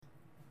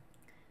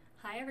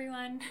Hi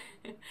everyone!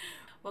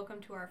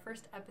 Welcome to our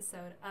first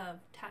episode of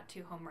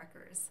Tattoo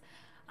Homewreckers.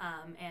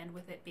 And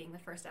with it being the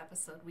first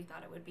episode, we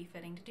thought it would be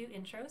fitting to do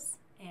intros.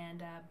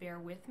 And bear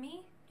with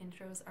me,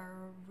 intros are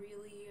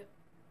really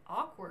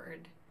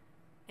awkward.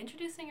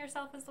 Introducing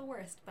yourself is the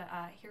worst, but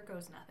here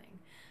goes nothing.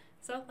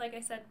 So, like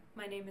I said,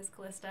 my name is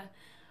Callista.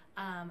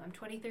 I'm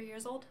 23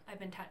 years old. I've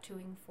been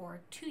tattooing for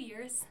 2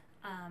 years.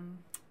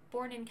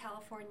 Born in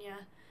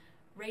California,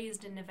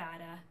 raised in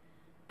Nevada.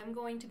 I'm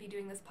going to be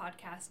doing this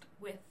podcast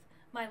with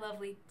my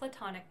lovely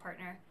platonic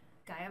partner,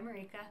 Gaia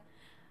Marika.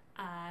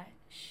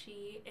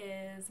 She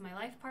is my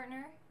life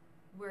partner.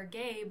 We're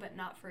gay, but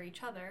not for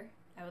each other.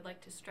 I would like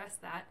to stress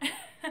that.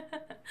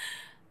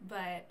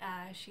 But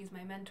she's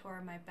my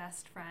mentor, my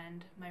best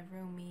friend, my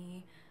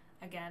roomie,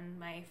 again,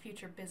 my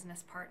future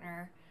business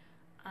partner.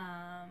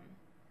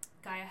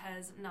 Gaia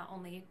has not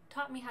only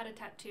taught me how to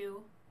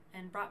tattoo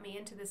and brought me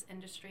into this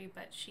industry,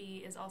 but she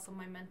is also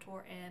my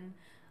mentor in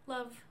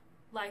love,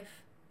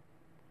 life,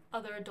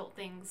 other adult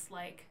things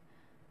like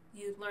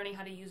learning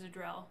how to use a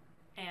drill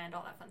and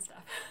all that fun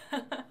stuff.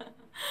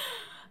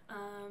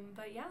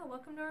 But yeah,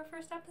 welcome to our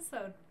first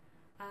episode.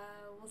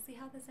 We'll see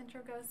how this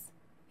intro goes.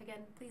 Again,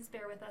 please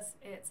bear with us.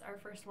 It's our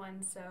first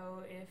one,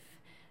 so if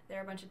there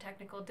are a bunch of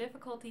technical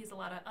difficulties, a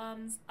lot of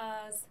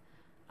uhs,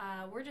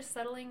 we're just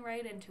settling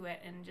right into it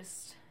and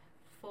just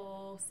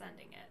full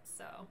sending it.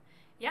 So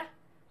yeah,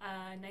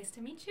 nice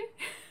to meet you.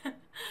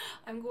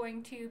 I'm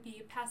going to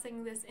be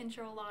passing this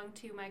intro along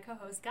to my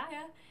co-host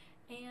Gaia,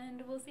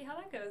 and we'll see how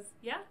that goes.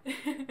 Yeah?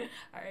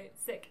 All right,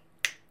 sick.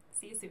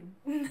 See you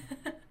soon.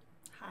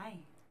 Hi.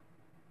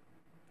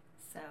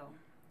 So,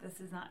 this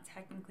is not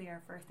technically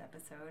our first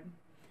episode.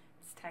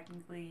 It's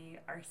technically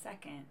our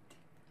second.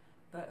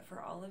 But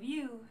for all of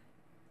you,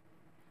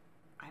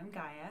 I'm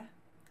Gaia,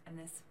 and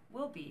this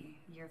will be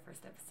your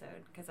first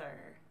episode because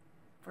our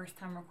first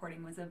time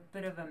recording was a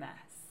bit of a mess.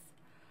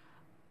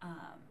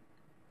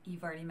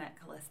 You've already met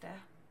Callista,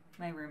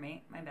 my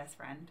roommate, my best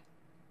friend,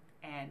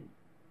 and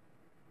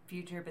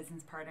future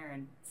business partner,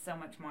 and so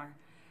much more.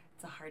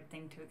 It's a hard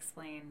thing to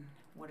explain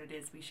what it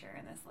is we share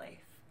in this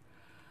life.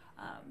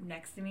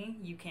 Next to me,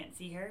 you can't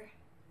see her,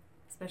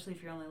 especially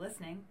if you're only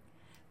listening,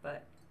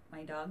 but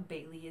my dog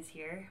Bailey is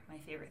here, my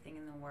favorite thing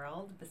in the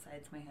world,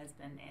 besides my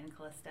husband and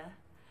Callista.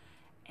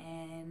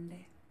 And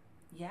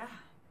yeah,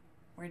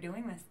 we're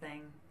doing this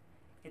thing.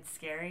 It's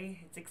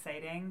scary, it's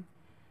exciting.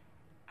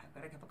 I've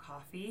got a cup of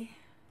coffee,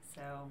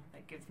 so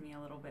that gives me a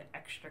little bit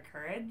extra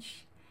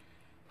courage.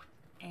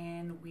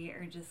 And we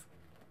are just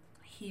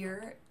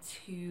here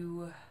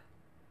to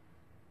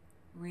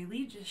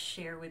really just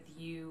share with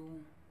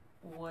you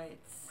what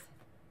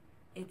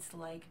it's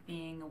like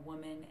being a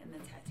woman in the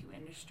tattoo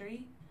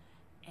industry.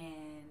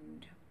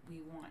 And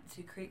we want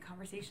to create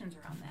conversations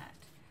around that.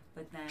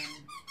 But then,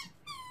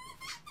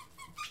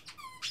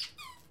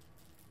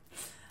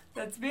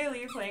 that's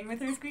Bailey playing with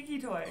her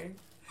squeaky toy.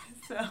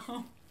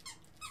 So,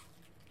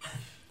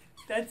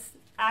 that's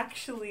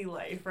actually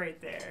life right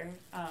there.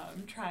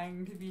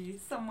 Trying to be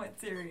somewhat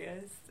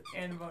serious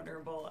and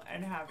vulnerable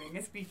and having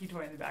a squeaky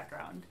toy in the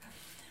background.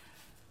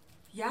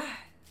 Yeah,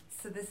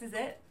 so this is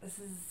it. This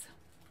is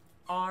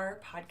our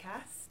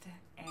podcast,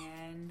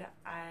 and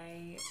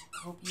I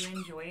hope you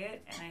enjoy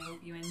it, and I hope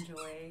you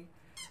enjoy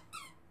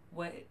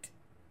what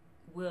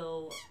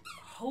will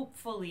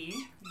hopefully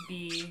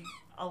be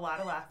a lot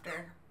of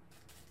laughter.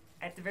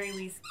 At the very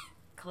least,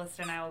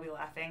 Callista and I will be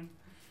laughing.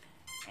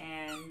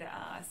 And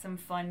some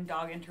fun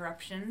dog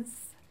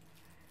interruptions.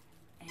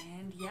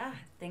 And yeah,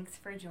 thanks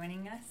for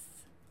joining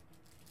us.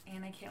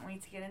 And I can't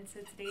wait to get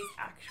into today's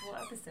actual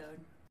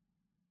episode.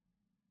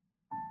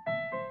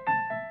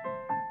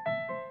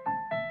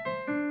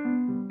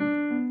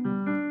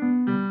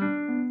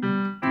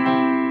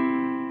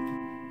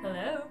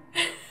 Hello.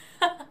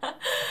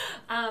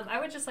 I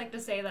would just like to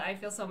say that I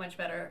feel so much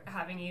better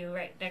having you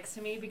right next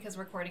to me because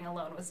recording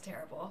alone was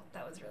terrible.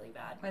 That was really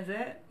bad. Was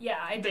it? Yeah,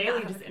 I did.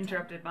 Bailey just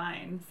interrupted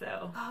mine,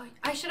 so. Oh,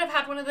 I should have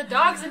had one of the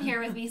dogs in here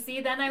with me.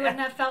 See, then I wouldn't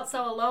have felt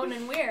so alone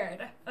and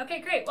weird. Okay,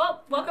 great.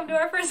 Well, welcome to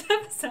our first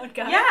episode,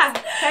 guys. Yeah,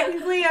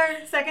 technically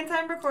our second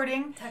time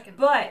recording,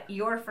 but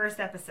your first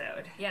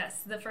episode.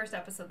 Yes, the first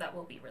episode that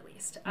will be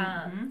released.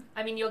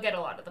 I mean, you'll get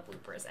a lot of the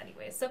bloopers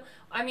anyway. So,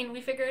 I mean,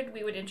 we figured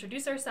we would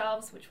introduce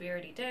ourselves, which we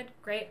already did.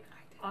 Great.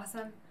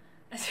 Awesome.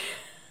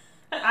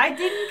 I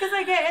didn't because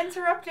I get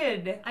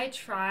interrupted. I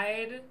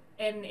tried,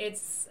 and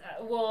it's,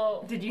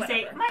 well, Did you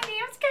whatever. say, my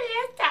name's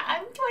Callista,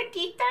 I'm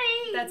 23.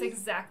 That's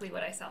exactly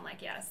what I sound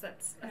like, yes.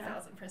 That's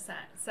 1,000%.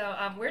 So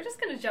we're just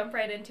going to jump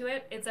right into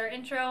it. It's our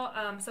intro.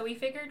 So we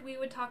figured we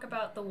would talk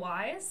about the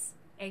whys,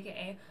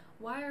 a.k.a.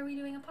 why are we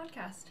doing a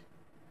podcast?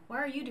 Why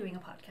are you doing a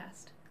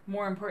podcast?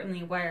 More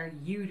importantly, why are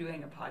you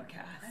doing a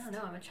podcast? I don't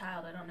know. I'm a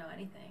child. I don't know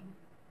anything.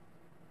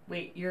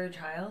 Wait, you're a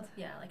child?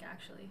 Yeah, like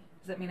actually.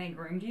 Does that mean I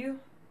groomed you?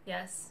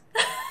 Yes.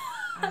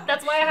 Oh,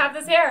 that's why I have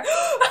this hair.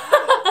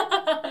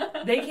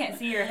 They can't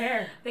see your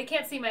hair. They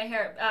can't see my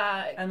hair.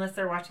 Unless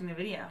they're watching the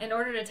video. In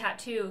order to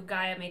tattoo,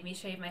 Gaia made me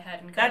shave my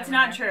head and cut That's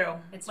my not hair. true.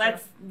 It's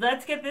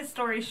Let's get this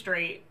story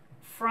straight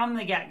from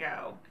the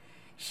get-go.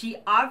 She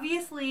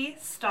obviously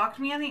stalked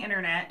me on the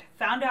internet,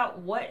 found out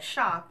what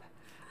shop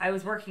I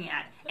was working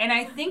at. And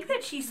I think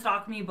that she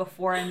stalked me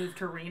before I moved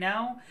to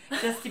Reno,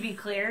 just to be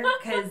clear,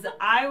 because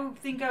I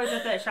think I was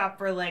at that shop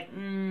for like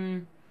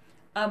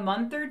a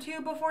month or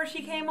two before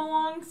she came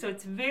along. So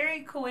it's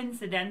very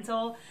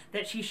coincidental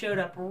that she showed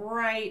up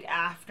right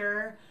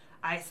after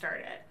I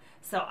started.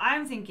 So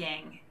I'm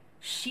thinking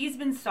she's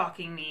been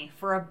stalking me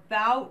for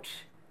about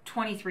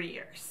 23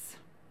 years.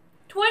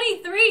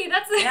 23?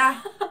 That's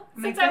Yeah.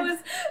 since I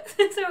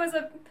was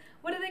a,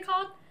 what are they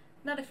called?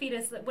 Not a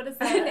fetus. What is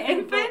that? An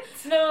infant?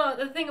 No,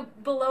 the thing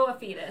below a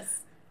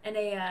fetus. An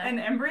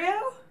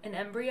embryo? An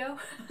embryo?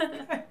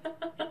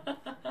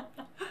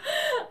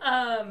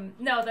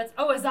 No, that's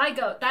a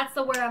zygote. That's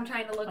the word I'm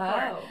trying to look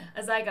for.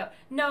 A zygote.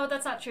 No,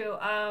 that's not true.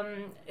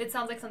 It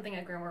sounds like something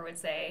a groomer would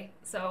say.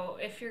 So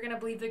if you're gonna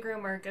believe the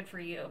groomer, good for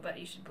you. But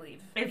you should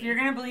believe. If you're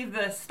gonna believe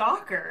the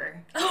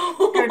stalker,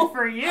 good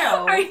for you.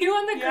 Are you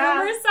on the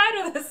groomer side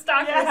or the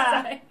stalker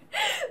side?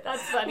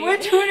 That's funny.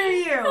 Which one are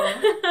you?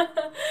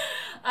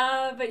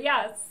 But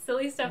yeah,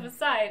 silly stuff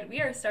aside,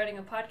 we are starting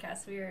a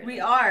podcast. We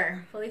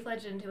are fully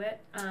fledged into it.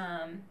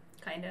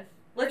 Kind of.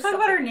 Let's talk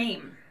about our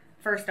name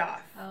first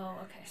off. Oh,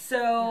 okay.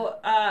 So,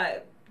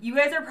 you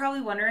guys are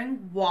probably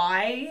wondering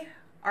why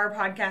our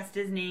podcast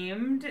is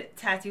named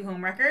Tattoo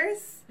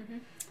Homewreckers. Mm-hmm.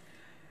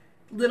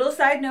 Little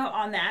side note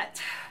on that.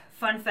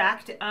 Fun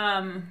fact,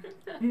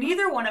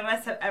 neither one of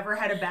us have ever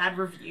had a bad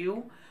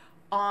review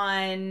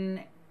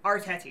on our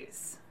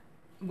tattoos.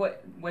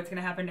 What's going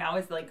to happen now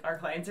is, like, our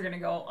clients are going to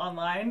go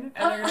online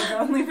and they're going to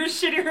go and leave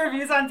us shitty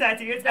reviews on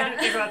tattoos. I didn't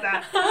think about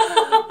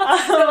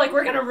that. They're like,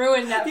 we're going to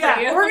ruin that for you.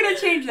 Yeah, we're going to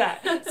change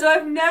that. So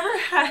I've never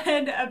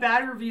had a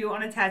bad review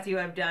on a tattoo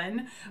I've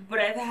done, but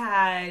I've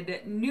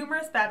had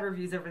numerous bad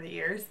reviews over the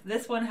years.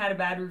 This one had a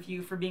bad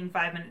review for being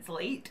 5 minutes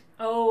late.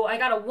 Oh, I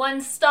got a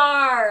 1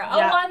 star.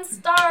 1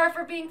 star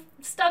for being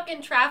stuck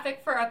in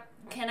traffic for a...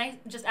 Can I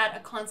just add a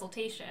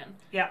consultation?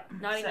 Yeah.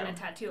 Not even a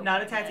tattoo.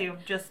 Not a tattoo.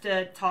 Just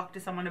to talk to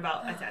someone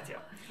about a tattoo.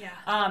 Yeah.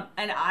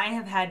 And I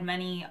have had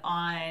many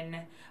on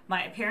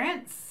my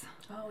appearance.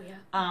 Oh,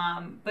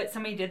 yeah. But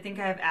somebody did think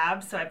I have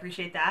abs, so I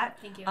appreciate that.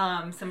 Thank you.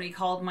 Somebody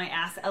called my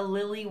ass a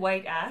lily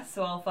white ass,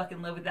 so I'll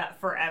fucking live with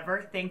that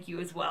forever. Thank you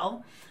as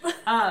well.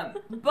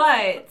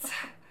 But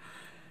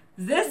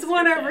this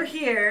one over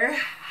here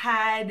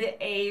had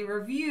a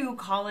review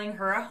calling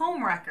her a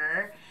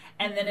homewrecker.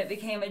 And then it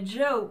became a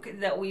joke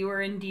that we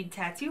were indeed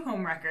tattoo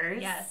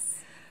homewreckers. Yes.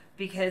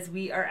 Because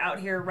we are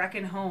out here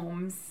wrecking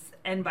homes.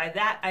 And by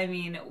that, I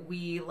mean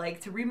we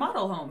like to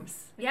remodel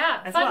homes.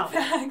 Yeah, as fun well.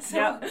 fact.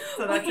 So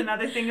that's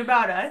another thing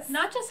about us.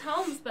 Not just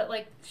homes, but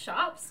like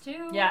shops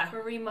too. Yeah.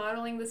 We're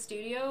remodeling the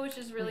studio, which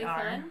is really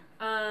fun.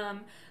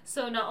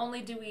 So not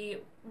only do we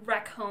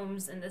wreck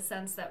homes in the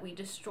sense that we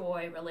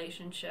destroy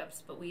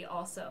relationships, but we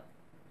also...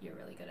 You're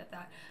really good at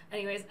that.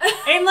 Anyways.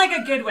 In like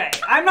a good way.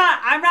 I'm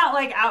not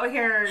like out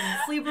here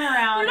sleeping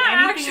around,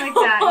 anything like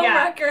that.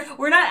 Homewreckers.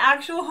 We're not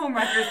actual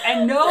homewreckers.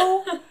 And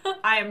no,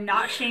 I am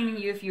not shaming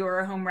you if you are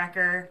a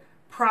homewrecker.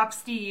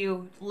 Props to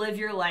you. Live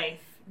your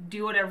life.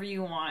 Do whatever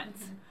you want.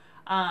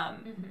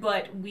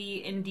 But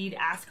we indeed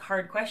ask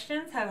hard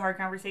questions, have hard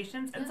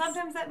conversations, and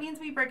sometimes that means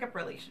we break up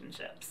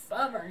relationships.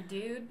 Bummer,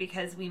 dude.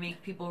 Because we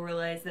make people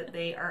realize that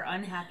they are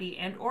unhappy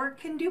and or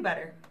can do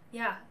better.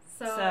 Yeah.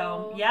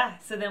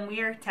 So then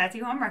we are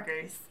Tattoo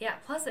Homewreckers. Yeah,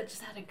 plus it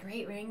just had a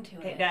great ring to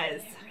it. It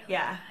does. It really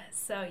does.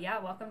 So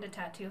welcome to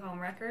Tattoo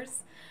Homewreckers.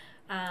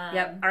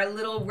 Yep, our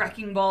little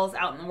wrecking balls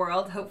out in the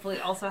world, hopefully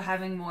also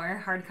having more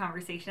hard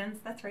conversations.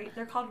 That's right,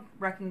 they're called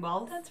wrecking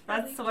balls.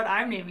 That's what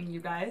I'm naming you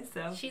guys.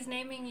 So she's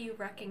naming you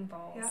wrecking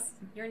balls. Yep.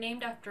 You're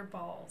named after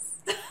balls.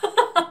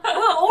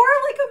 Well, or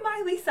like a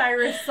Miley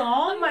Cyrus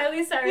song. A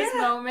Miley Cyrus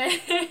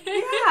moment.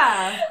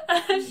 Yeah.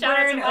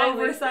 Wearing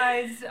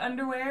oversized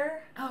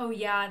underwear. Oh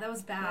yeah, that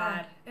was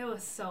bad. Yeah. It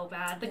was so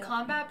bad. The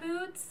combat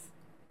boots.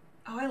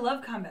 Oh, I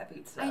love combat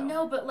boots though. I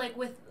know, but like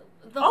with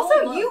the also,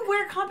 whole look. You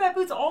wear combat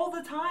boots all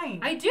the time.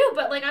 I do,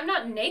 but like I'm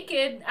not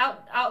naked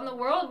out in the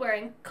world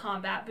wearing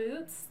combat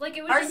boots. Like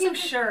it was. Are you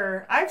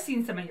sure? I've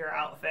seen some of your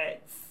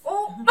outfits.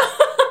 Oh,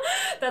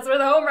 that's where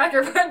the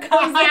homewrecker part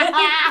comes in.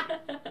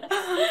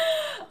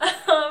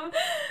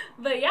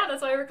 But yeah,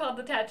 that's why we're called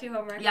the Tattoo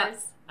Homewreckers.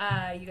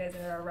 Yep. You guys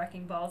are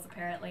wrecking balls,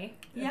 apparently.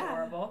 Yeah.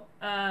 Adorable.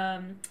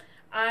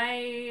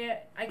 I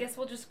guess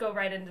we'll just go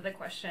right into the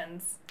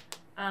questions.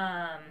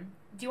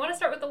 Do you want to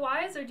start with the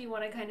whys, or do you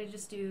want to kind of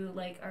just do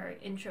like our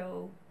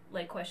intro,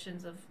 like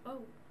questions of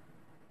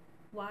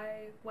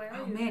why are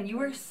you? Oh man, you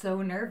were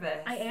so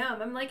nervous. I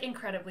am. I'm like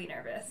incredibly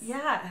nervous.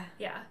 Yeah.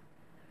 Yeah.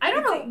 I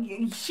don't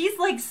know. She's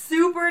like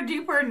super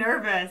duper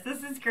nervous.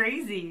 This is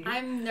crazy.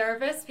 I'm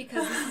nervous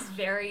because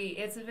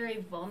it's a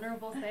very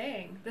vulnerable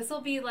thing. This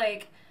will be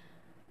like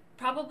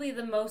probably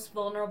the most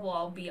vulnerable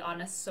I'll be on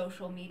a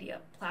social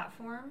media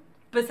platform.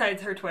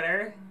 Besides her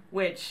Twitter,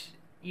 which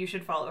you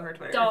should follow her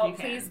Twitter. Don't, if you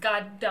can. please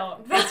God,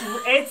 don't.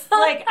 It's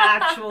like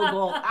actual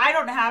gold. I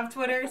don't have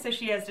Twitter, so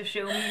she has to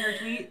show me her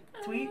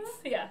tweets.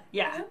 Yeah.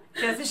 Yeah.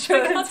 She has to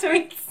show her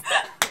tweets.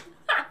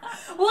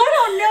 Well, I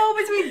don't know,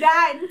 between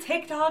that and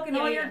TikTok and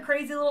Yeah, all yeah. your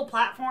crazy little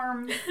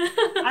platforms.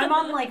 I'm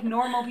on like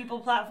normal people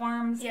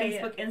platforms, Yeah,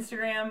 Facebook,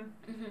 Instagram,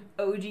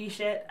 OG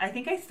shit. I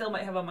think I still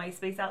might have a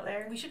MySpace out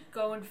there. We should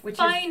go and Which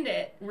find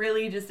it.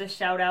 Really just a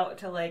shout out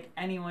to like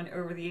anyone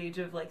over the age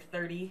of like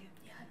 30.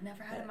 Yeah,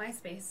 never had a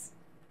MySpace.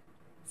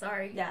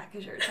 Sorry. Yeah,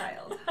 because you're a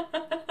child.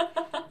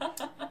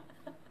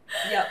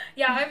 Yep.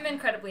 Yeah, I'm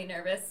incredibly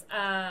nervous.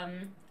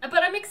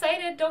 But I'm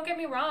excited, don't get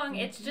me wrong.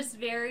 It's just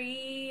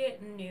very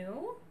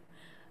new.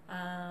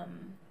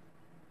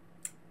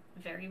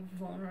 Very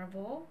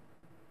vulnerable.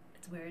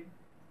 It's weird.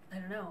 I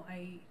don't know.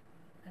 I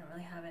don't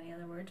really have any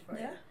other words for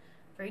it.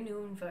 Very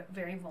new and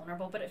very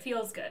vulnerable, but it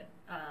feels good.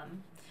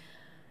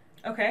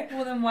 Okay,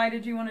 well then why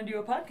did you want to do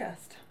a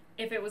podcast?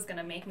 If it was going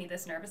to make me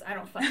this nervous, I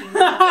don't fucking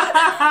know.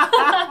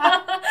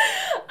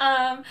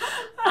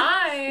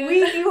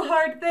 We do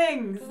hard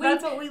things.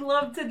 That's what we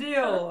love to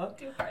do.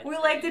 We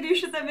like to do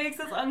shit that makes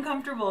us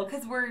uncomfortable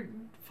because we're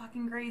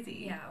fucking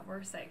crazy. Yeah,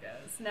 we're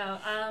psychos. No,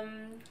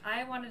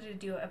 I wanted to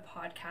do a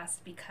podcast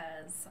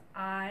because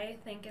I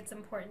think it's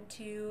important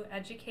to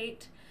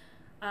educate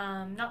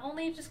not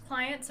only just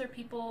clients or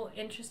people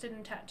interested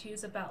in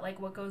tattoos about like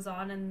what goes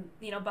on and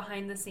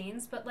behind the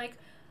scenes, but like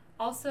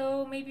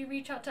also maybe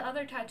reach out to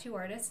other tattoo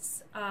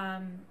artists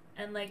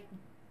and like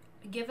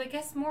give, I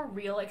guess, more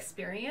real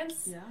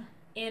experience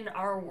in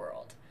our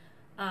world,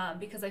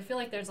 because I feel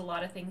like there's a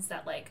lot of things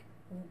that like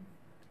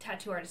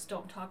tattoo artists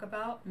don't talk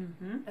about,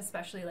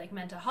 especially like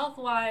mental health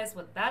wise,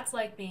 what that's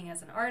like being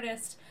as an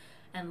artist,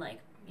 and like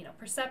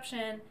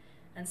perception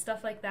and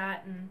stuff like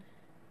that. And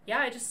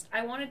yeah,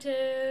 I wanted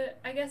to,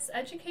 I guess,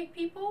 educate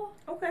people,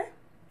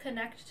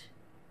 connect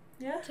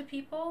to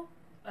people.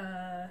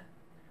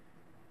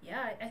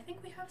 Yeah, I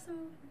think we have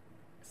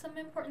some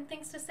important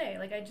things to say.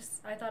 Like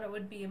I thought it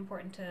would be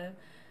important to,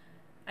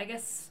 I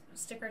guess,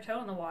 stick our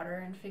toe in the water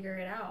and figure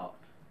it out.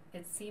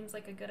 It seems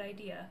like a good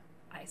idea,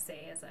 I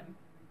say, as I'm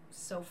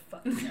so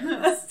fucking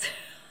nervous.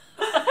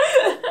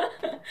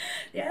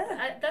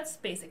 That's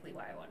basically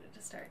why I wanted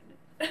to start.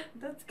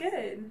 That's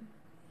good.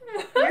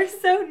 You're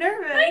so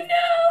nervous. I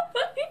know.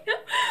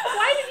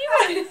 Why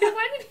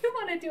did you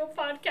want to do a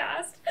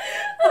podcast?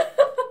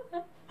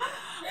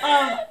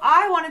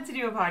 I wanted to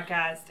do a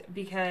podcast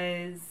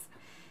because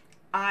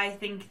I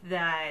think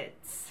that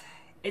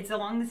it's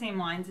along the same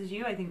lines as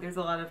you. I think there's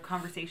a lot of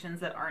conversations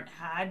that aren't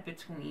had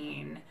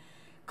between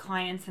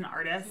clients and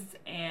artists,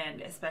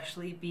 and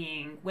especially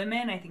being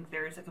women. I think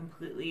there's a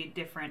completely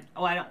different,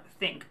 I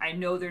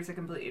know there's a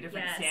completely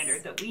different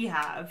standard that we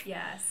have.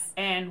 Yes.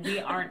 And we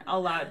aren't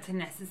allowed to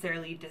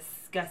necessarily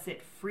discuss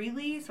it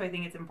freely, so I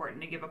think it's important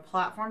to give a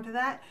platform to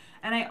that.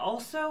 And I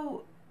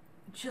also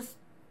just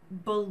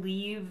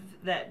believe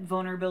that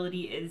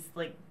vulnerability is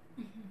like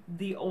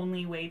the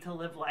only way to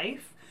live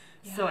life.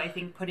 Yeah. So I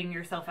think putting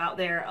yourself out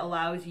there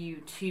allows you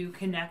to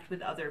connect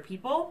with other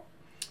people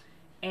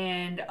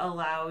and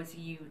allows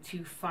you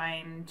to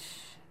find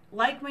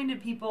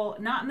like-minded people,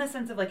 not in the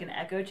sense of like an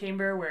echo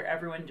chamber where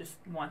everyone just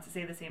wants to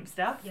say the same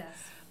stuff,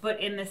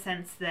 but in the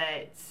sense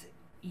that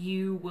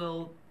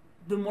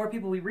the more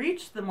people we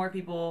reach, the more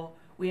people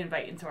we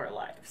invite into our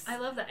lives. I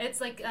love that. It's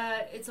like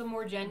it's a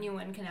more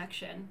genuine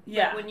connection.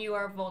 Yeah. Like when you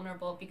are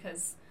vulnerable,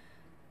 because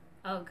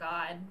oh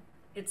God,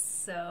 it's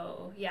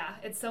so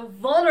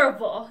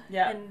vulnerable.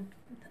 Yeah. And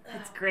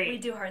it's great. We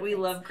do hard things. We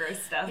love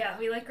gross stuff. Yeah,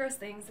 we like gross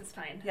things. It's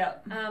fine. Yeah.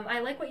 I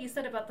like what you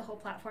said about the whole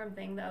platform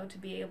thing, though, to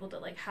be able to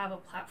like have a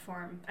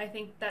platform. I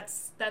think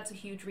that's a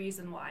huge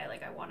reason why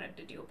like I wanted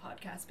to do a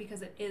podcast,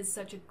 because it is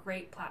such a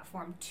great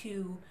platform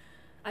to,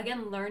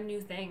 again, learn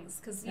new things.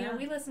 Because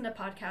we listen to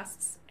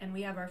podcasts and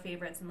we have our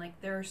favorites, and like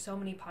there are so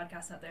many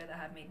podcasts out there that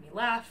have made me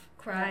laugh,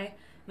 cry,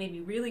 made me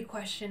really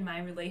question my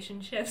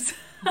relationships,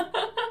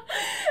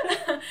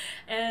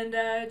 and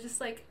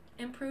just like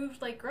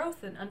improved like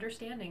growth and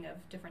understanding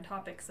of different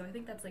topics. So I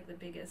think that's like the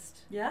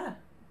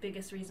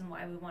biggest reason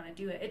why we want to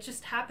do it. It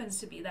just happens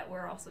to be that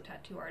we're also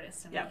tattoo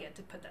artists and we get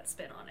to put that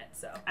spin on it.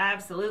 So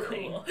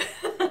absolutely. Cool.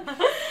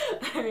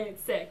 All right,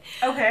 sick.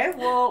 Okay,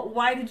 well,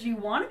 why did you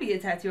want to be a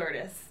tattoo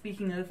artist?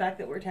 Speaking of the fact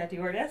that we're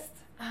tattoo artists.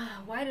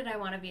 Why did I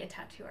want to be a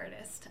tattoo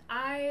artist?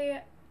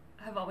 I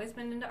have always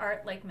been into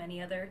art like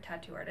many other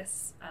tattoo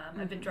artists.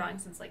 I've been drawing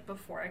since like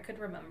before I could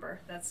remember.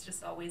 That's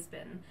just always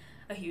been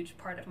a huge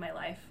part of my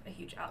life, a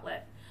huge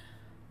outlet.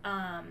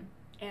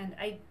 And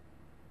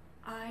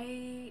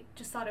I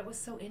just thought it was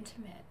so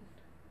intimate.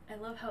 I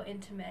love how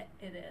intimate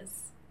it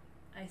is.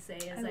 I say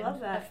as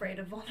I'm afraid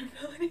of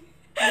vulnerability.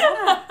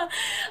 Yeah.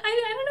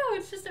 I don't know,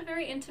 it's just a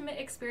very intimate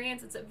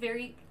experience.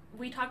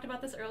 We talked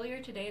about this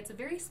earlier today, it's a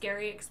very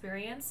scary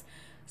experience.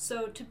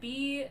 So to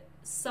be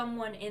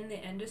someone in the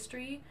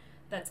industry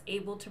that's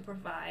able to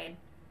provide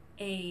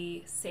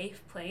a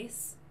safe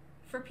place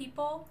for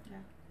people,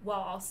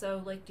 while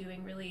also like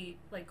doing really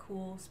like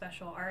cool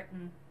special art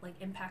and like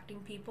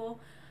impacting people,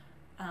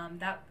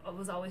 that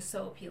was always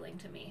so appealing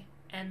to me.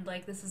 And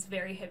like this is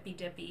very hippy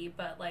dippy,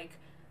 but like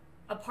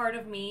a part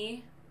of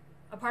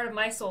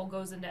my soul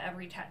goes into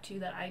every tattoo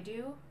that I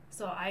do.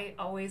 So I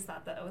always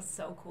thought that it was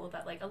so cool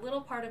that like a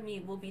little part of me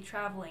will be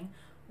traveling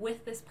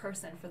with this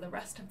person for the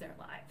rest of their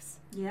lives.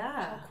 Yeah.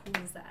 How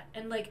cool is that?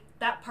 And like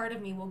that part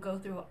of me will go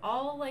through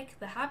all like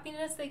the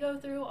happiness they go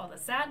through, all the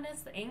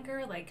sadness, the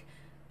anger, like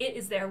it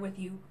is there with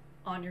you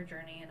on your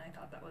journey. And I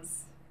thought that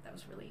was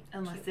really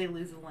Unless cute. they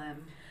lose a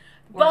limb.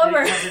 Or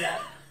Bummer. they cover it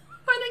up.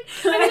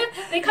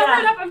 If they cover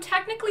it up, I'm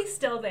technically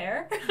still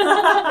there. Okay,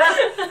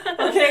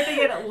 if they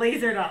get it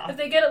lasered off. If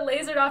they get it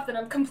lasered off, then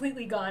I'm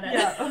completely gone.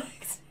 Yeah.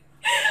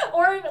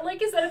 Or,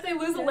 like you said, if they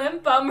lose a limb,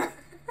 bummer.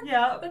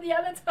 Yeah. But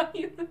yeah, that's how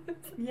you lose.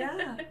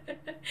 Yeah.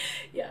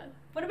 Yeah.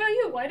 What about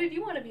you? Why did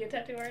you want to be a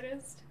tattoo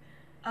artist?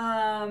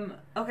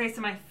 Okay,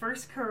 so my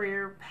first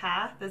career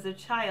path as a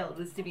child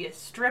was to be a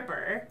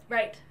stripper.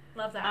 Right.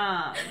 Love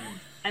that.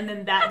 And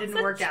then that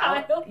didn't work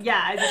out.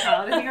 Yeah, as a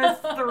child. I think I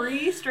was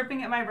 3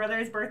 stripping at my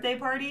brother's birthday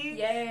party.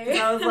 Yay. So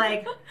I was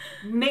like,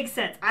 makes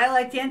sense. I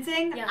like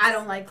dancing. Yes. I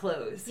don't like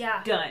clothes.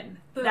 Yeah. Done.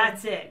 Boom.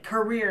 That's it.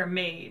 Career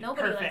made.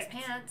 Nobody Perfect.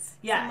 likes pants.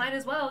 Yeah. So might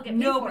as well get paid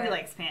Nobody for it.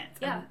 likes pants.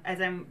 Yeah. As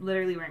I'm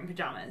literally wearing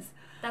pajamas.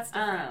 That's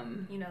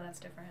different. You know that's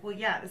different. Well,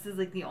 yeah, this is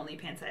like the only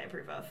pants I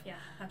approve of. Yeah,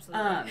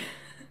 absolutely.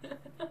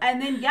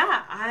 And then,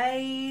 yeah,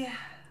 I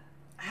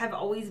have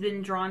always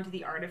been drawn to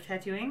the art of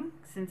tattooing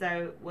since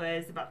I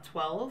was about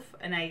 12,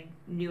 and I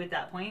knew at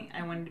that point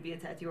I wanted to be a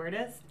tattoo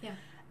artist. Yeah.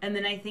 And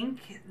then I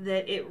think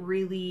that it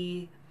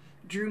really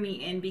drew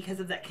me in because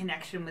of that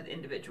connection with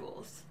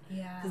individuals.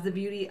 Yeah. Because the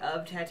beauty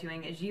of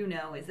tattooing, as you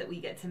know, is that we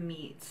get to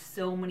meet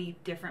so many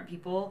different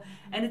people.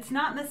 And it's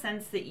not in the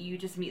sense that you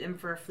just meet them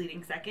for a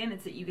fleeting second.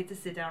 It's that you get to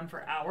sit down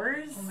for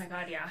hours. Oh my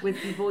God, yeah. With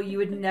people you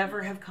would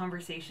never have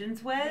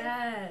conversations with.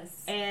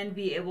 Yes. And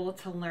be able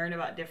to learn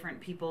about different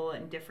people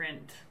and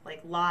different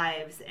like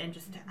lives and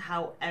just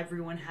how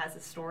everyone has a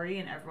story,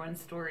 and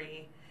everyone's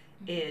story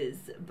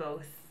is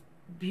both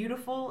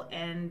beautiful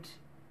and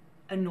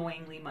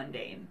annoyingly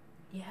mundane.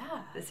 Yeah.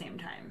 At the same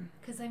time.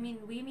 Because, I mean,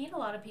 we meet a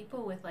lot of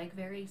people with, like,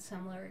 very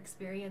similar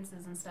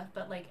experiences and stuff,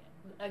 but, like,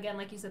 again,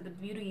 like you said, the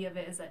beauty of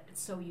it is that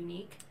it's so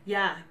unique.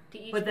 Yeah. To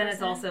each but then person.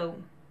 It's also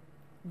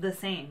the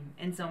same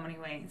in so many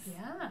ways.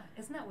 Yeah.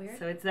 Isn't that weird?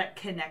 So it's that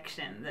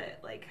connection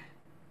that, like,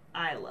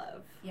 I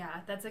love.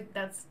 Yeah,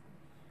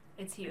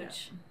 it's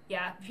huge.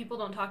 Yeah, people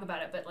don't talk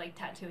about it, but, like,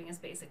 tattooing is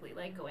basically,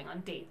 like, going on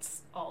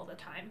dates all the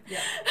time.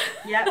 Yeah.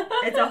 Yep.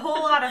 It's a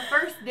whole lot of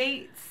first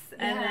dates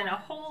and Yeah. then a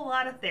whole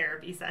lot of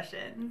therapy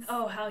sessions.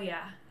 Oh, hell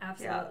yeah.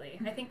 Absolutely.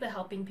 Yeah. I think the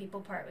helping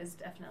people part was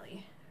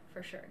definitely,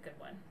 for sure, a good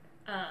one.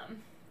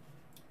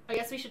 I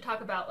guess we should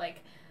talk about,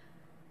 like,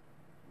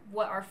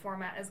 what our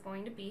format is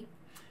going to be.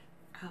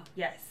 Oh,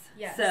 yes.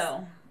 Yes.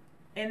 So,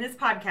 in this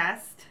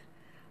podcast,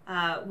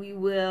 we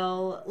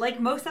will, like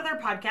most other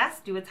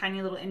podcasts, do a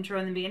tiny little intro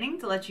in the beginning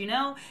to let you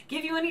know,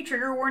 give you any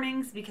trigger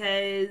warnings,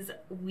 because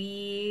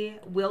we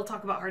will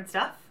talk about hard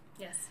stuff.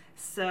 Yes.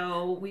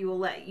 So we will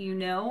let you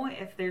know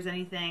if there's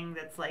anything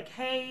that's like,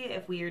 hey,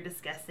 if we are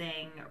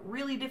discussing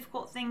really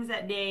difficult things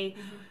that day,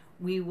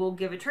 we will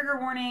give a trigger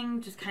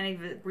warning, just kind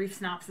of a brief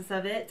synopsis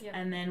of it, Yep.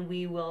 and then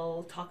we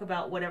will talk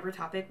about whatever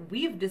topic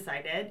we've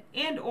decided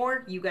and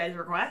or you guys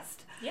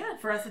request Yeah.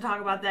 for us to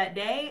talk about that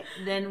day.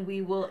 Then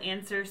we will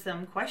answer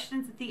some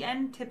questions at the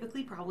end,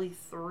 typically probably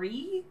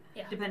 3,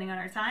 Yeah. depending on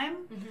our time.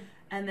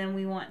 And then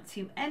we want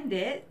to end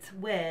it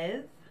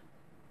with...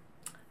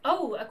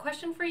 Oh, a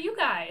question for you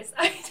guys.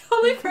 I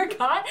totally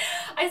forgot.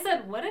 I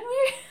said, what are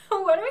we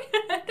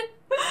gonna do?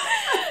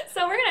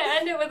 So we're gonna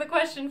end it with a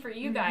question for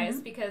you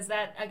guys, because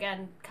that,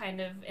 again, kind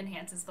of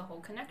enhances the whole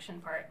connection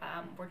part.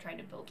 We're trying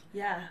to build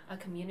a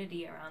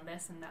community around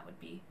this, and that would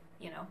be,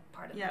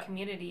 part of the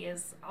community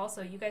is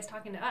also you guys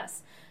talking to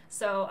us.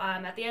 So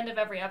at the end of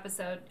every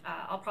episode,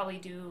 I'll probably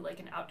do like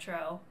an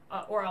outro,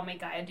 or I'll make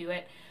Gaia do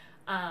it.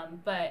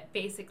 But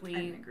basically...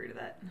 I didn't agree to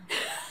that.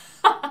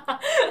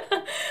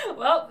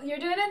 Well, you're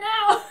doing it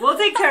now. We'll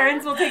take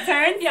turns.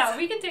 Yeah,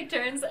 we can take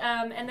turns.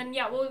 And then,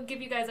 we'll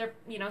give you guys our,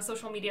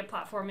 social media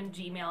platform and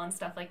Gmail and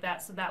stuff like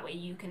that. So that way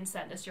you can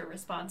send us your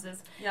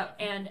responses. Yep.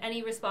 And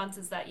any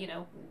responses that,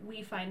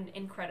 we find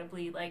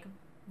incredibly, like,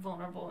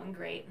 vulnerable and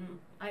great. And,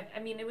 I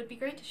mean, it would be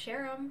great to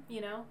share them,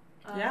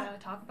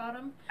 talk about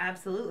them.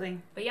 Absolutely.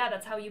 But, yeah,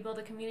 that's how you build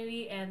a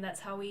community, and that's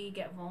how we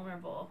get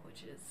vulnerable,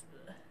 which is...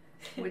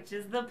 Which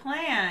is the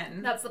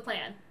plan. That's the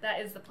plan. That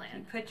is the plan.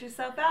 You put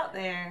yourself out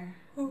there,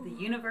 the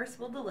universe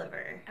will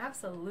deliver.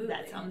 Absolutely.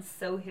 That sounds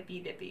so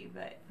hippy-dippy,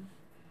 but...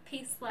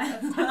 Peace,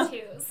 love,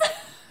 tattoos.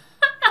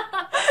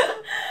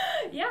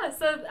 Yeah,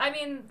 so, I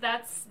mean,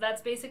 that's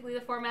basically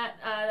the format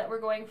that we're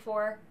going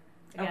for.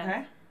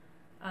 Again,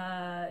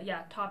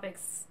 Okay.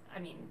 Topics, I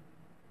mean...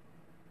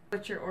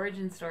 What's your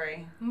origin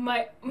story?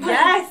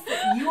 Yes!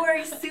 You are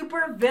a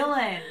super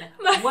villain.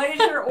 What is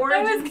your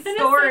origin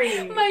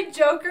story? My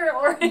Joker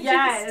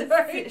origin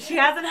story. She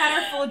hasn't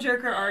had her full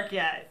Joker arc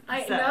yet.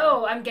 I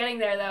know. I'm getting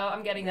there, though.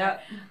 I'm getting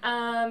there.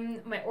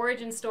 Yep. My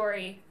origin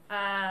story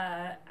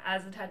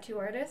as a tattoo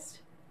artist.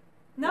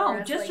 No,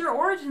 just like, your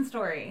origin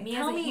story. Me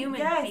as a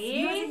human being?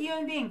 You as a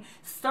human being.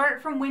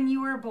 Start from when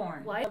you were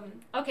born.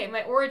 Okay,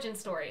 my origin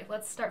story.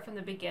 Let's start from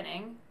the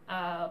beginning.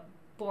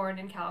 Born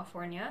in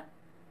California.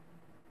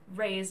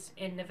 Raised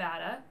in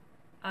Nevada.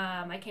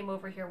 I came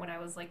over here when I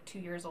was like 2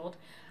 years old.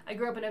 I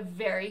grew up in a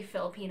very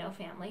Filipino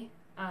family.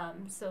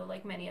 So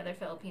like many other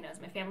Filipinos,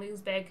 my family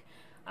was big.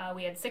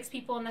 We had 6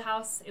 people in the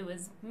house. It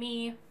was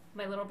me,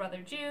 my little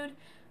brother Jude,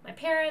 my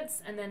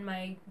parents, and then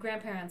my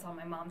grandparents on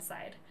my mom's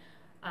side.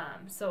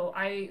 So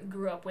I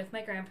grew up with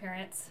my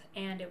grandparents,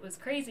 and it was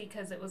crazy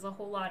because it was a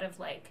whole lot of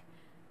like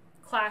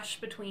clash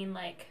between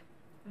like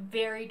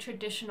very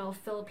traditional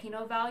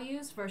Filipino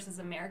values versus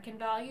American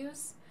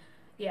values.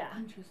 Yeah.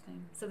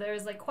 Interesting. So there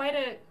was like quite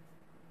a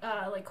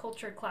like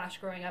culture clash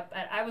growing up.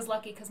 I was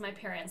lucky because my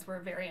parents were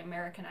very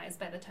Americanized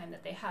by the time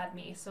that they had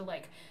me. So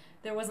like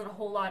there wasn't a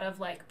whole lot of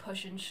like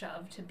push and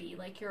shove to be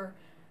like your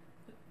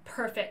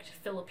perfect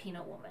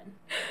Filipino woman.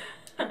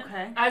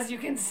 Okay. As you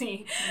can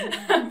see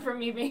from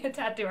me being a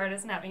tattoo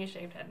artist and having a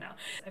shaved head now.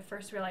 I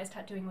first realized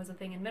tattooing was a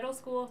thing in middle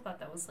school. Thought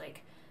that was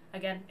like,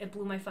 again, it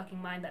blew my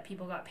fucking mind that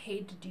people got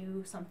paid to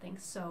do something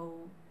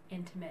so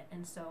intimate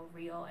and so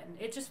real, and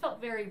it just felt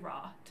very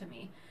raw to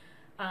me.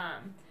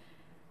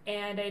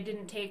 And I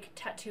didn't take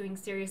tattooing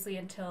seriously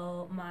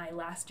until my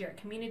last year at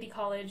community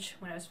college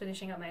when I was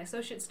finishing up my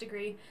associate's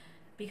degree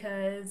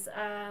because,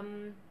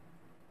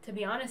 to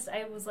be honest,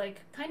 I was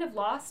like kind of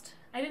lost.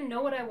 I didn't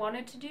know what I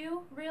wanted to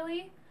do,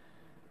 really.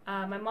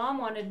 My mom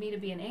wanted me to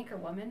be an anchor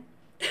woman.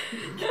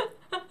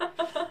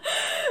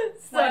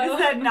 Why does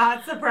that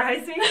not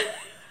surprise me?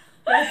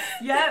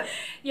 Yep.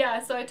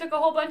 Yeah, so I took a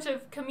whole bunch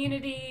of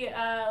community,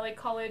 like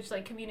college,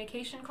 like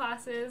communication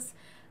classes.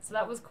 So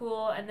that was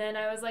cool. And then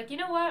I was like, you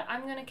know what?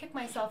 I'm going to kick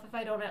myself if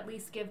I don't at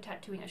least give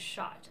tattooing a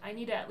shot. I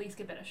need to at least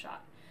give it a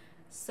shot.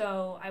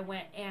 So I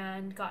went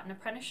and got an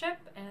apprenticeship,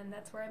 and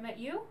that's where I met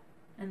you.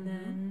 And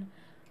then...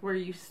 Where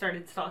you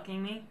started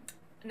stalking me?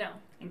 No.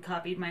 And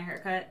copied my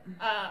haircut?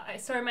 I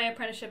started my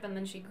apprenticeship, and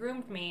then she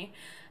groomed me,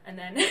 and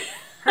then...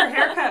 Her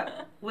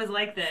haircut was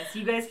like this.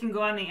 You guys can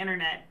go on the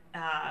internet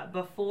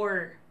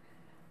before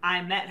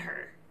I met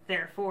her.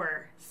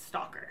 Therefore,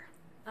 stalker.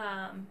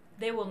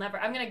 They will never.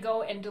 I'm going to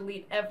go and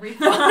delete every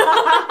photo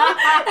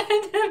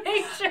to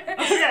make sure.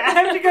 Okay, I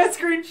have to go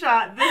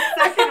screenshot the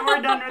second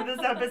we're done with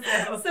this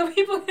episode. So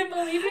people can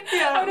believe it.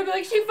 Yeah. I'm going to be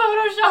like, she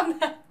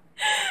photoshopped that.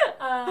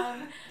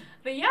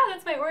 But yeah,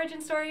 that's my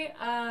origin story.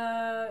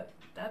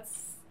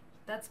 That's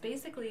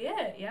basically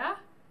it, yeah?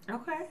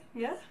 Okay,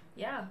 yeah.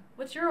 Yeah.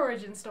 What's your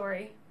origin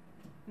story,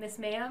 Miss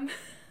Ma'am?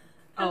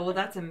 Oh, well,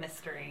 that's a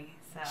mystery.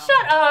 So.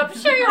 Shut up!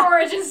 Share your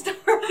origin story.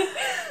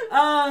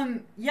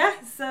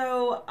 Yeah,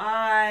 so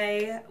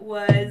I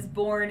was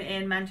born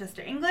in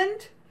Manchester,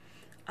 England.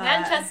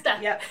 Manchester.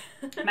 Yep.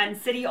 Man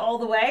City all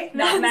the way,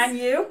 not Man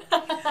U.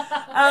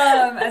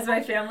 As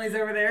my family's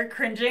over there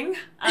cringing.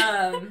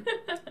 And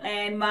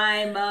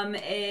my mom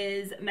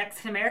is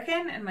Mexican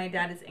American and my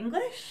dad is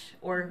English,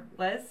 or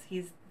was.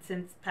 He's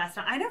since passed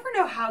on. I never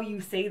know how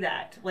you say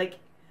that. Like,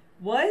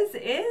 was,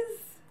 is?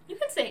 You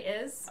can say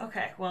is.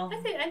 Okay, well.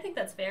 I think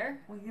that's fair.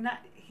 Well,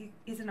 he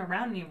isn't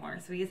around anymore,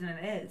 so he isn't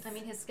an is. I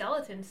mean, his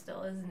skeleton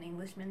still is an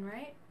Englishman,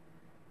 right?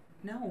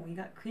 No, we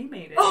got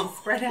cremated and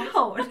spread out.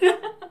 Well,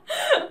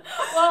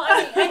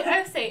 I mean,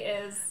 I say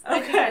is. Okay,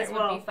 I think this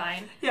well, would be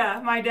fine. Yeah,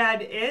 my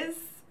dad is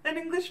an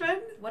Englishman.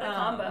 What a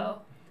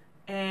combo.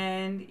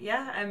 And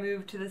yeah, I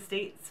moved to the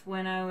States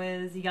when I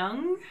was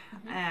young.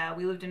 Mm-hmm.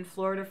 We lived in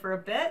Florida for a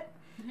bit.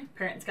 Mm-hmm.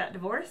 Parents got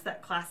divorced,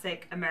 that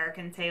classic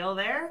American tale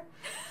there.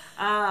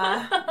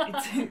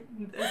 It's a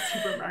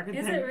super American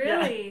Is thing. it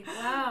really?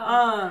 Yeah.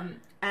 Wow.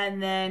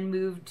 And then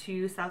moved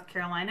to South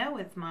Carolina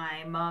with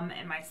my mom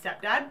and my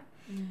stepdad.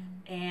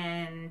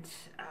 And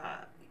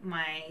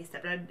my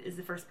stepdad is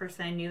the first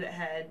person I knew that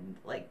had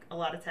like a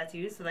lot of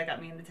tattoos, so that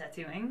got me into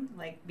tattooing,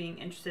 like being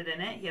interested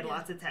in it. He had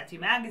lots of tattoo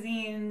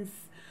magazines.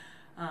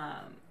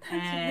 That's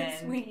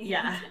and really sweet.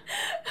 Yeah.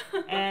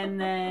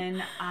 And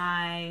then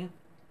I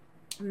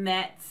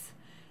met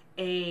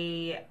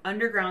a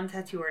underground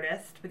tattoo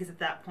artist because at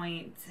that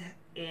point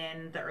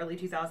in the early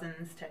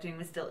 2000s, tattooing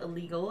was still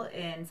illegal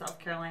in South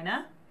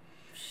Carolina.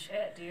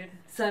 Shit, dude.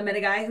 So I met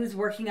a guy who's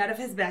working out of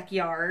his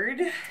backyard,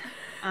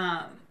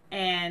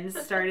 and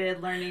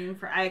started learning.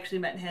 I actually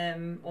met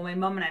him. Well, my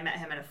mom and I met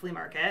him at a flea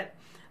market,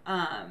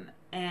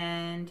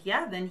 and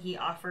yeah, then he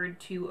offered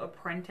to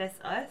apprentice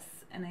us,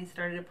 and I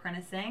started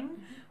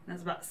apprenticing when I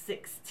was about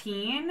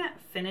 16.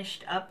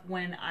 Finished up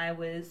when I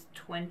was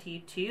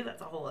 22.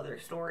 That's a whole other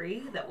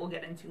story that we'll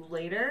get into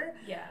later.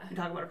 Yeah. And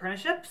talk about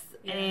apprenticeships,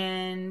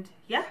 and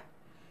yeah.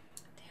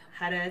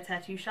 Had a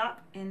tattoo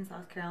shop in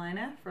South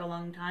Carolina for a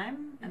long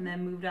time, and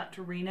then moved out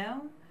to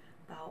Reno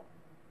about,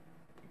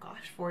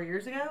 4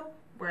 years ago,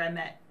 where I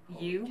met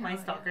you, my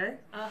stalker.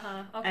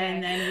 Okay.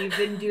 And then we've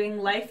been doing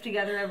life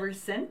together ever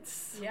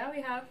since. Yeah,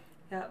 we have.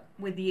 Yeah,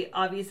 with the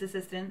obvious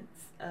assistance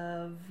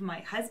of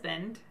my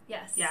husband.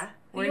 Yes. Yeah,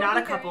 Who we're you'll not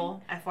be a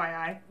couple,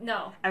 FYI.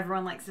 No.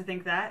 Everyone likes to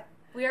think that.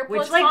 We are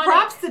Which, platonic. like,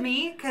 props to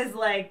me, because,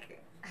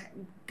 like,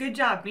 good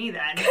job me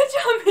then. Good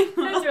job.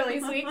 That's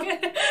really sweet.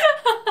 Like,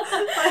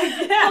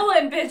 yeah. Pull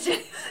in,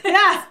 bitches.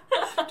 Yeah.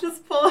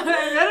 Just pull it. I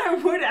bet I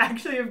would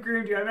actually have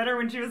groomed you. I met her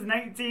when she was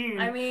 19.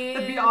 I mean,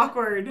 that'd be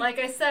awkward. Like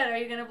I said, are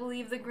you going to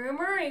believe the groomer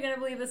or are you going to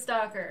believe the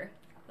stalker?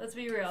 Let's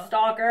be real.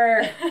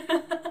 Stalker.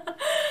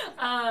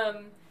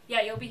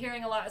 Yeah, you'll be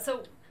hearing a lot.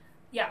 So,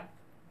 yeah,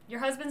 your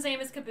husband's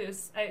name is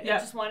Caboose. I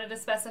just wanted to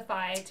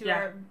specify to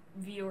our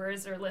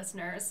viewers or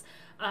listeners.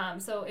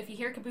 So if you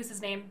hear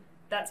Caboose's name,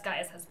 that's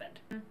Gaia's husband.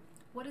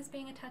 What is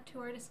being a tattoo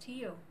artist to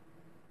you?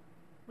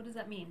 What does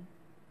that mean?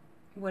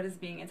 What is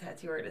being a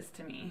tattoo artist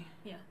to me?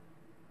 Yeah.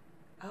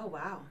 Oh,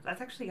 wow.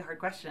 That's actually a hard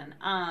question.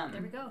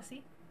 There we go.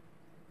 See?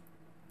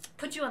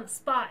 Put you on the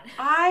spot.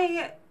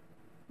 I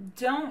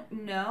don't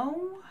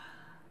know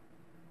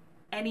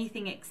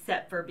anything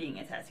except for being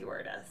a tattoo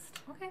artist.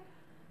 Okay.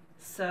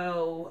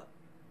 So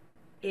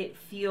it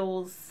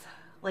feels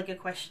like a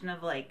question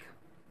of, like,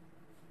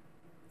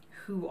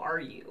 who are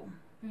you?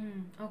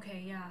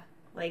 Okay, yeah.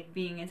 Like,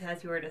 being a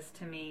tattoo artist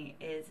to me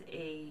is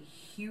a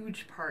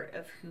huge part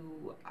of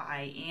who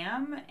I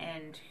am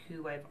and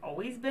who I've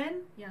always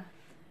been. Yeah.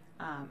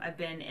 I've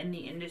been in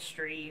the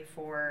industry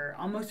for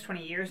almost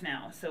 20 years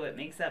now, so it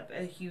makes up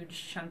a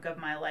huge chunk of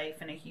my life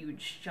and a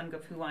huge chunk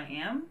of who I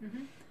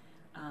am.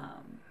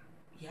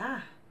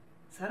 Yeah.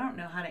 So I don't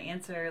know how to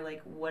answer,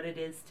 like, what it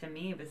is to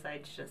me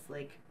besides just,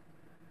 like,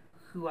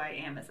 who I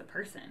am as a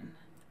person.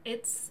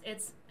 It's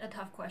a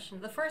tough question.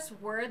 The first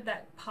word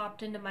that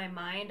popped into my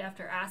mind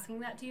after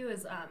asking that to you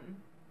is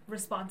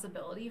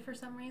responsibility for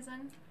some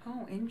reason.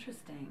 Oh,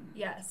 interesting.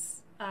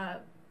 Yes.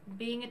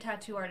 Being a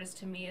tattoo artist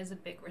to me is a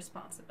big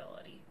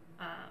responsibility,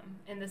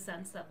 in the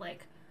sense that,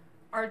 like,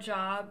 our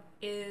job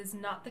is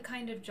not the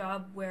kind of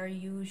job where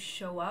you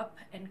show up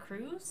and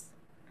cruise.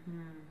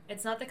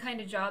 It's not the kind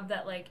of job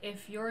that, like,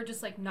 if you're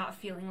just, like, not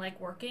feeling like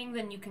working,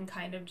 then you can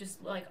kind of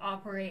just, like,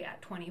 operate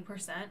at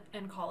 20%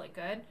 and call it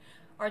good.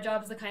 Our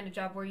job is the kind of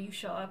job where you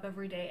show up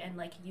every day and,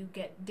 like, you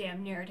get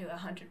damn near to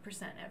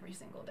 100% every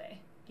single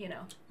day, you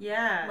know?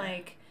 Yeah.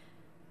 Like,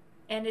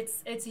 and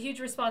it's a huge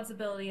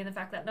responsibility in the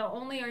fact that not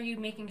only are you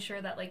making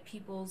sure that, like,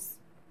 people's,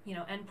 you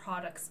know, end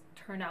products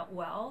turn out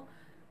well,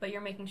 but you're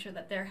making sure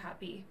that they're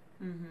happy,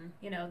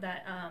 you know,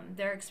 that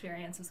their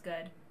experience is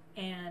good.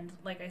 And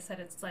like I said,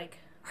 it's like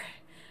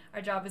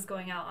our job is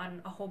going out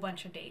on a whole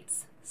bunch of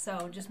dates.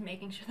 So just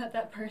making sure that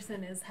that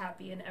person is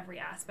happy in every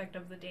aspect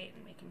of the date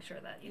and making sure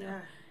that, you know,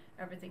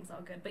 everything's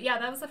all good. But yeah,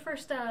 that was the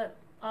first,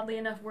 oddly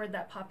enough, word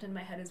that popped in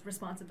my head is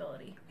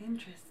responsibility.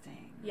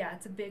 Interesting. Yeah,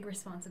 it's a big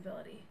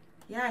responsibility.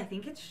 Yeah, I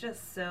think it's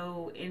just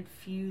so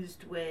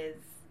infused with,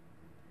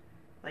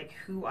 like,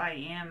 who I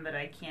am that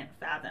I can't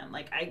fathom.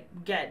 Like, I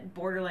get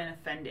borderline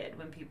offended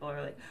when people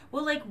are like,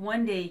 well, like,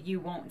 one day you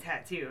won't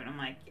tattoo. And I'm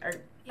like,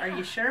 are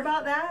you sure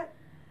about that?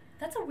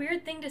 That's a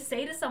weird thing to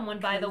say to someone,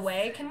 by the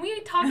way. Can we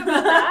talk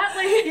about that?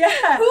 Like,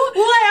 yeah. Well,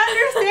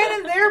 I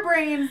understand in their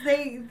brains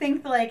they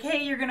think, like,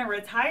 hey, you're going to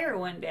retire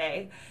one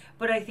day.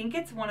 But I think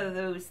it's one of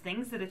those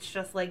things that it's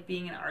just like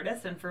being an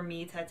artist. And for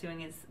me,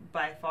 tattooing is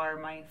by far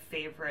my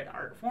favorite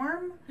art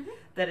form.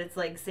 That it's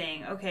like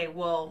saying, okay,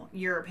 well,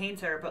 you're a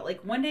painter, but,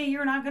 like, one day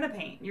you're not going to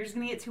paint. You're just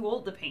going to get too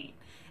old to paint.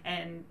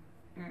 And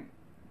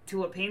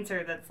to a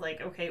painter, that's like,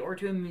 okay, or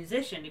to a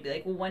musician, to be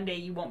like, well, one day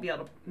you won't be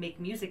able to make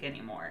music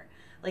anymore.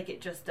 Like,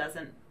 it just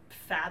doesn't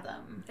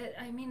fathom.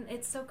 I mean,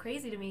 it's so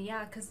crazy to me,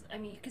 yeah, because, I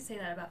mean, you could say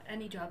that about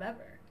any job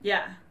ever.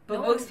 Yeah, but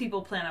most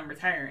people plan on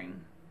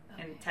retiring.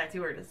 Okay. And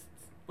tattoo artists,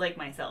 like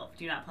myself,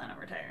 do not plan on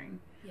retiring.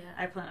 Yeah.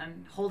 I plan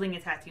on holding a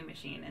tattoo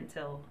machine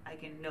until I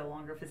can no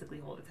longer physically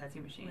hold a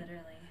tattoo machine.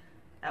 Literally.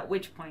 At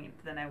which point,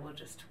 then I will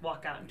just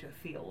walk out into a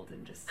field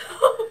and just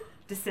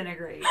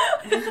disintegrate.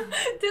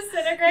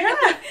 Disintegrate?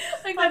 Yeah.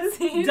 Like that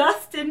scene.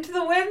 Dust into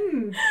the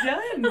wind.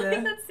 Done.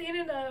 Like that scene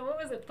in, what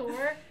was it,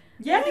 Thor?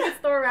 Yeah. I think it's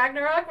Thor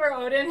Ragnarok where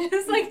Odin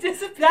just, like,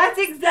 disappears. That's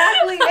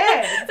exactly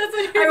it. That's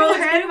what I will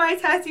hand my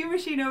tattoo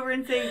machine over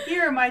and say,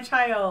 here, my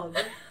child.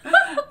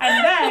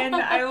 And then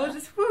I will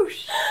just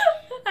whoosh.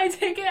 I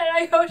take it and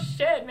I go,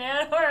 shit,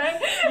 man, all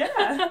right.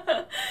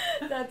 Yeah.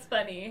 That's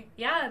funny.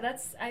 Yeah,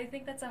 I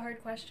think that's a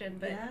hard question,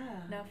 but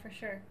no, for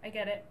sure. I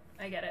get it.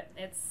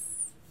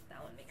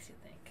 That one makes you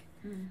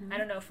think. I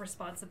don't know if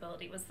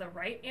responsibility was the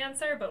right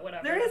answer, but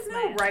whatever. There is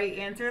no right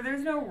answer.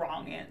 There's no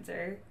wrong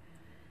answer.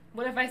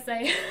 What if I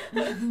say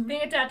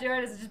being a tattoo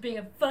artist is just being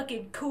a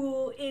fucking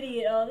cool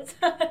idiot all the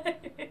time?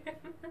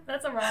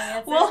 That's a wrong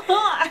answer. Well,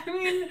 I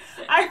mean,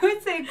 I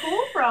would say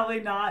cool, probably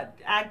not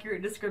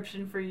accurate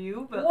description for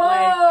you, but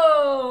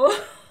whoa!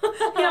 Like,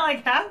 you can't,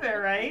 like, half it,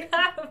 right?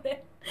 Half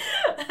it.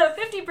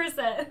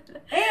 50%.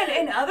 And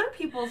in other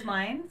people's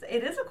minds,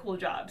 it is a cool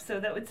job, so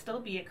that would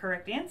still be a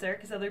correct answer,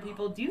 because other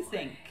people do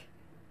think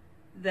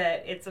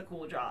that it's a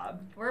cool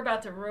job. We're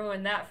about to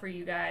ruin that for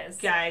you guys.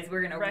 Guys,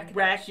 we're going to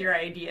wreck your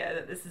idea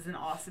that this is an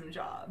awesome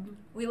job.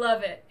 We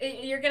love it.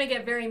 You're going to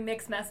get very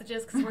mixed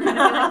messages because we're going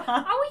to be like,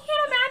 oh, we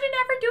can't imagine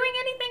ever doing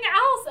anything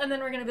else. And then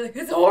we're going to be like,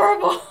 it's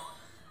horrible.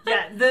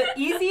 Yeah, the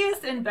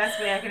easiest and best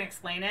way I can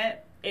explain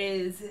it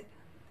is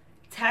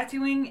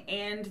tattooing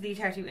and the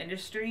tattoo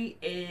industry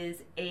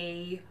is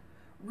a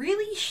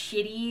really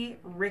shitty,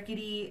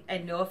 rickety,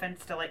 and no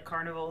offense to, like,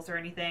 carnivals or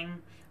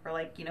anything, or,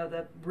 like, you know,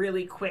 the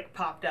really quick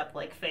popped up,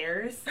 like,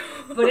 fairs.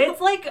 But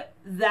it's like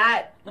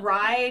that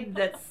ride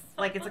that's,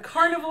 like, it's a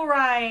carnival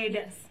ride.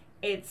 Yes.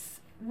 It's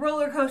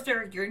roller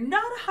coaster. You're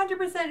not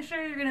 100%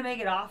 sure you're going to make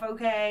it off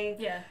okay.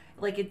 Yeah.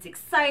 Like, it's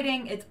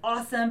exciting, it's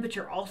awesome, but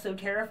you're also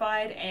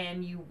terrified,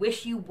 and you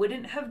wish you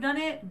wouldn't have done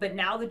it, but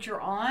now that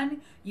you're on,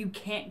 you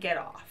can't get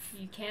off.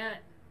 You can't.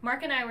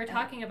 Mark and I were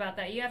talking about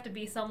that. You have to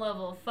be some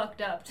level of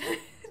fucked up to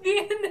be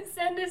in this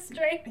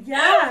industry.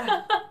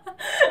 Yeah.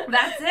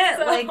 That's it.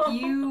 So-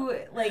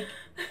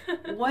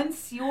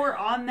 Once you're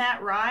on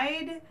that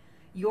ride,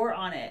 you're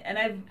on it. And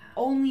I've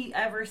only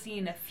ever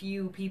seen a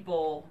few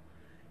people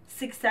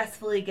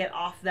successfully get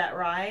off that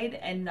ride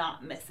and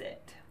not miss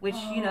it. Which,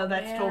 that's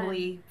man.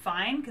 totally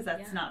fine, because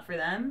that's Yeah. not for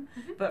them.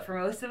 Mhm. But for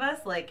most of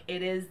us,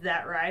 it is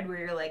that ride where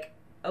you're like,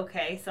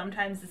 okay,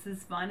 sometimes this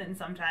is fun, and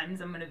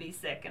sometimes I'm going to be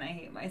sick, and I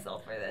hate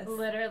myself for this.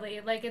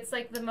 Literally. It's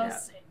like the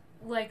most,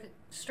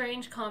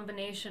 strange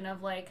combination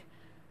of,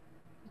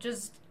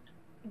 just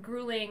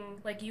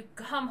grueling, you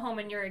come home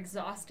and you're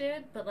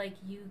exhausted, but,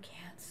 you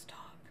can't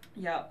stop.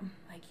 Yep.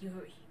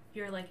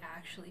 You're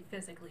actually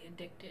physically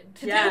addicted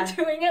to Yeah.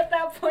 tattooing at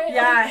that point.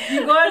 Yeah,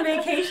 you go on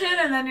vacation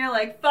and then you're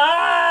like, fuck,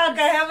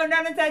 I haven't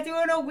done a tattoo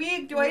in a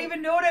week. Do I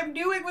even know what I'm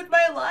doing with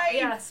my life?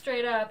 Yeah,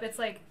 straight up. It's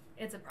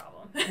it's a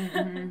problem.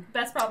 Mm-hmm.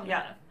 Best problem to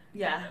have.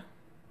 Yeah.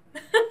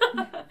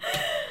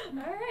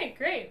 All right,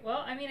 great.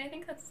 Well, I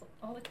think that's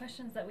all the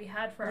questions that we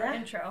had for our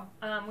intro.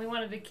 We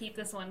wanted to keep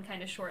this one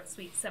kind of short,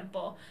 sweet,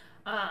 simple,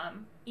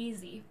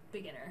 easy,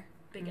 beginner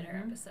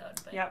episode.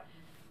 But Yep.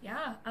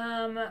 yeah.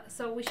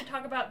 So we should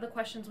talk about the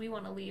questions we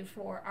want to leave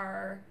for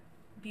our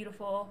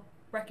beautiful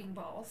wrecking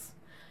balls.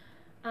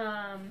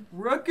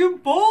 Wrecking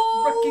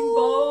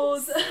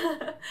balls!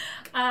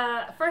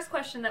 First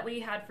question that we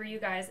had for you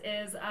guys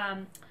is,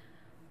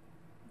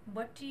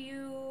 what do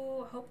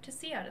you hope to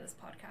see out of this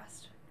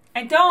podcast?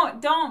 And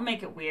don't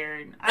make it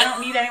weird. I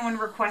don't need anyone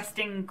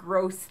requesting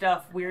gross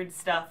stuff, weird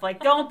stuff.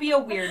 Don't be a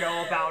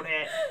weirdo about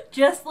it.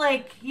 Just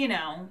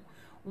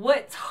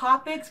what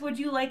topics would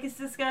you like us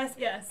to discuss?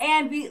 Yes.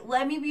 And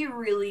let me be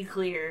really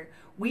clear.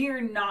 We are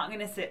not going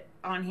to sit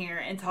on here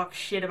and talk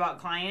shit about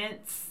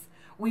clients.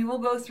 We will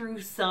go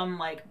through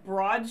some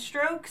broad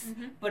strokes,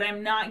 but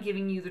I'm not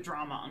giving you the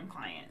drama on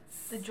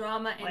clients. The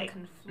drama and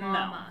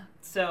conflama. No.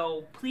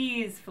 So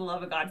please, for the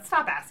love of God,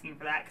 stop asking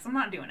for that, because I'm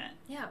not doing it.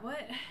 Yeah,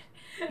 what?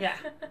 Yeah,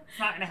 it's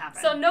not going to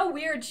happen. So no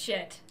weird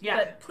shit. Yeah.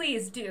 But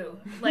please do.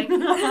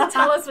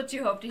 Tell us what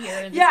you hope to hear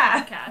in this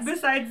podcast.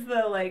 Besides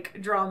the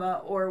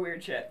drama or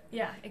weird shit.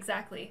 Yeah,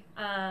 exactly.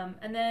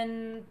 And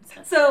then...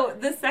 So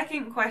the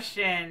second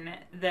question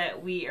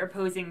that we are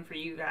posing for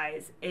you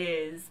guys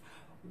is,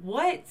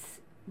 what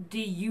do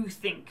you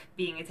think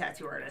being a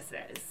tattoo artist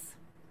is?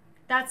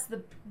 That's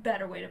the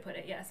better way to put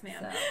it. Yes,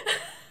 ma'am.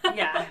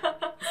 Yeah.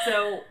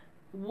 So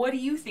what do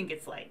you think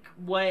it's like?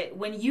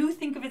 When you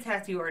think of a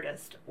tattoo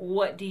artist,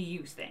 what do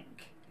you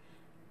think?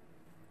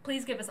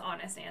 Please give us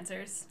honest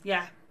answers.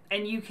 Yeah.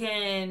 And you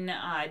can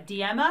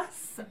DM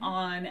us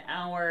on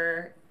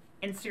our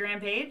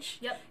Instagram page.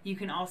 Yep. You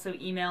can also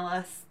email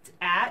us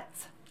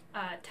at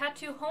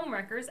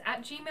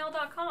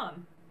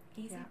tattoohomewreckers@gmail.com.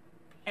 Easy. Yeah.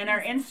 And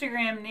our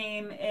Instagram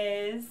name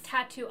is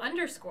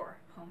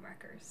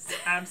tattoo_homewreckers.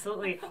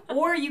 Absolutely.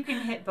 Or you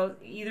can hit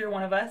either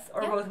one of us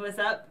or both of us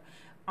up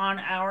on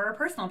our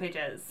personal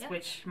pages,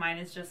 which mine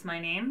is just my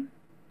name.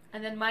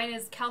 And then mine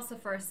is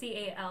Calcifer,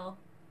 CALCIFRR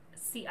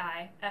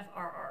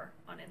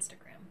on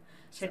Instagram.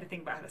 Should have to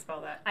think about how to spell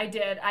that. I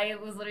did. I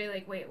was literally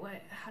like, wait,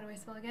 what? How do I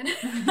spell again?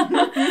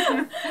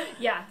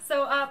 Yeah.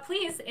 So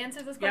please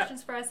answer those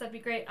questions for us. That'd be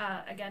great.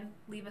 Again,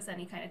 leave us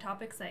any kind of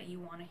topics that you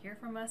want to hear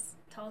from us.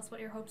 Tell us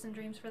what your hopes and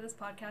dreams for this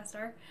podcast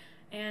are.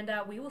 And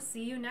we will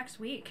see you next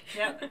week.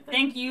 Yep.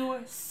 Thank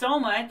you so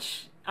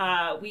much.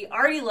 We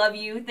already love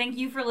you. Thank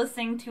you for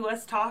listening to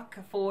us talk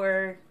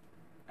for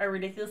a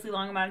ridiculously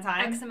long amount of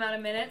time. X amount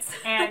of minutes.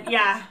 And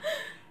yeah.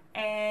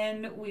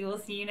 And we will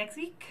see you next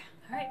week.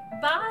 All right.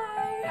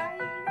 Bye. Bye.